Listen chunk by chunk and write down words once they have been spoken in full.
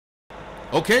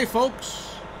Okay,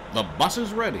 folks, the bus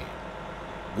is ready.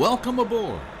 Welcome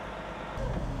aboard.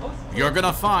 You're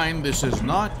gonna find this is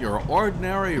not your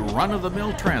ordinary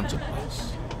run-of-the-mill transit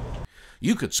bus.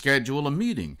 You could schedule a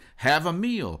meeting, have a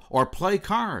meal, or play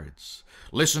cards,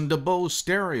 listen to Bose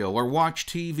stereo, or watch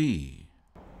TV.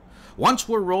 Once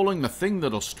we're rolling, the thing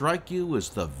that'll strike you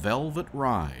is the Velvet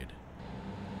Ride.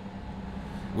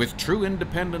 With true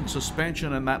independent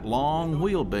suspension and that long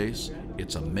wheelbase,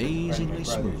 it's amazingly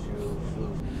smooth.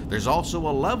 There's also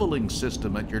a leveling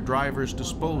system at your driver's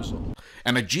disposal,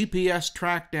 and a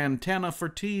GPS-tracked antenna for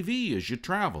TV as you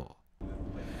travel.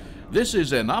 This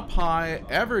is an up-high,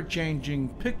 ever-changing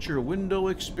picture window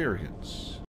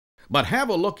experience. But have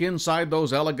a look inside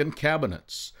those elegant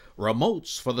cabinets.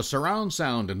 Remotes for the surround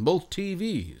sound in both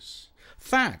TVs.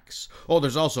 Fax. Oh,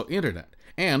 there's also internet.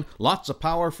 And lots of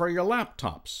power for your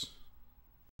laptops.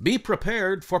 Be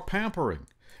prepared for pampering.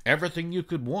 Everything you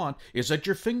could want is at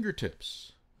your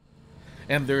fingertips.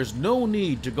 And there's no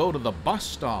need to go to the bus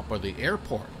stop or the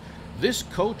airport. This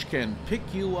coach can pick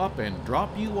you up and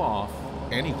drop you off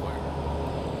anywhere.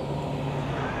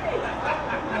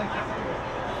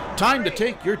 Time to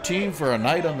take your team for a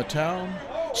night on the town?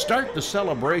 Start the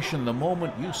celebration the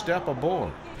moment you step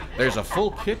aboard. There's a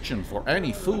full kitchen for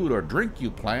any food or drink you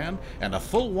plan, and a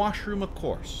full washroom, of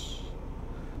course.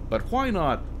 But why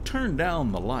not turn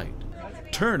down the light,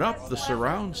 turn up the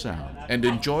surround sound, and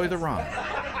enjoy the ride?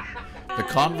 The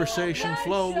conversation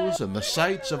flows and the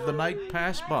sights of the night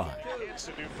pass by.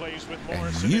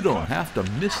 And you don't have to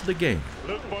miss the game.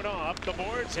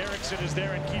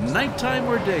 Nighttime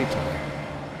or daytime,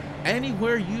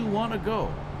 anywhere you want to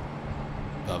go.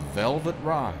 The Velvet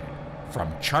Ride from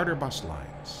Charter Bus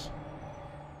Lines.